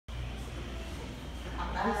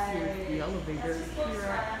This is the elevator here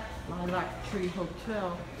at Lilac Tree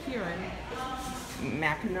Hotel here in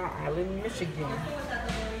Mackinac Island, Michigan.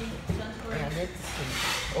 And it's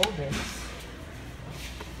Otis.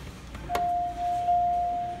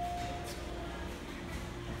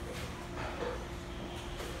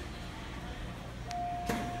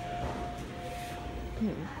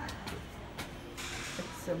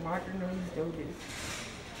 It's a modernized Otis.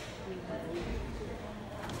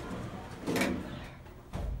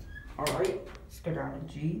 Alright, let's go down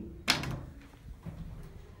to G.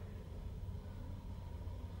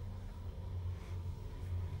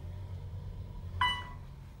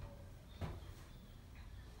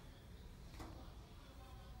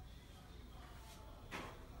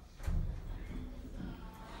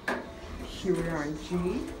 Here we are on G.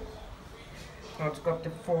 Now let's go up to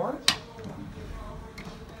 4.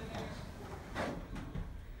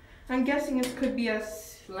 I'm guessing this could be a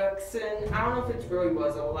Lexan. I don't know if it really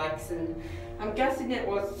was a Lexan. I'm guessing it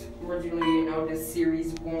was originally an Otis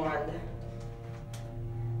Series 1.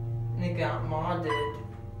 And it got modded.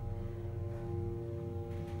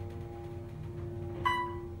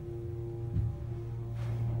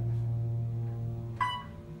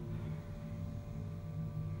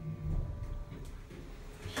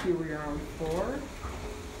 Here we are on 4.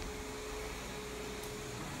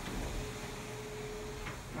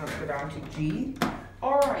 Let's go down to G.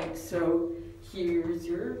 Alright, so here's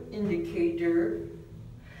your indicator,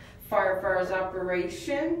 firefire's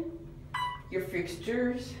operation, your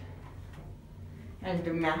fixtures, and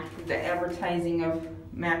the advertising of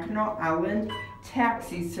Mackinac Island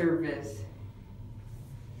taxi service.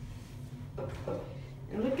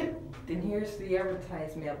 And look at, and here's the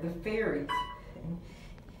advertisement of the ferries. And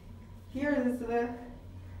here is the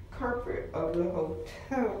carpet of the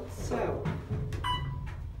hotel itself.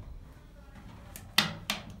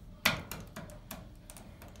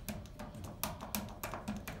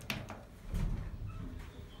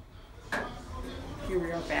 Here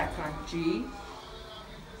we are back on G.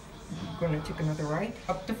 I'm going to take another right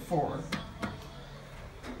up to 4.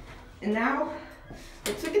 And now,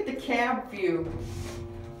 let's look at the cab view.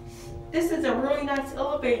 This is a really nice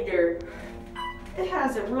elevator. It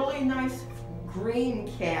has a really nice green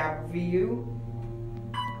cab view.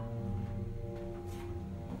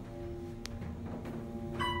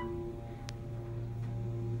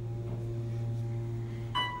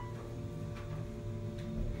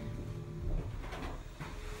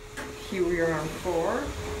 Here we are on 4.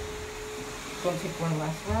 Gonna take one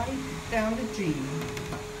last right down to G.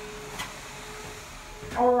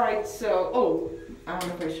 Alright, so, I don't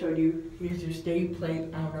know if I showed you. Here's your steady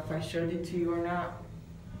plate. I don't know if I showed it to you or not.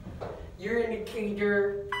 Your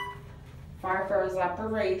indicator, firefire's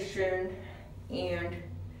operation, and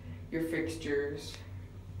your fixtures.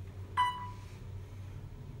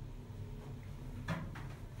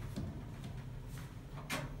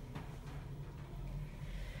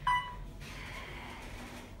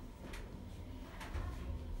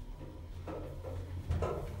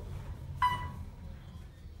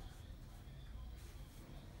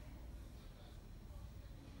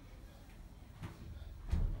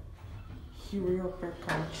 Here we are back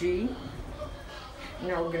on G.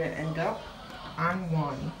 Now we're going to end up on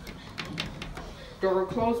 1. Door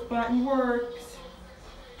close button works.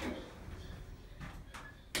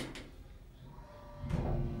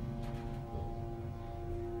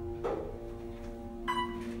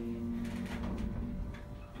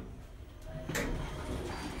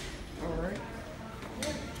 Alright.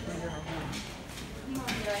 He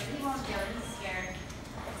won't go, he's scared.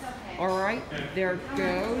 It's okay. Alright, there it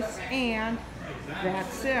goes, and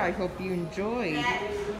that's it. I hope you enjoyed.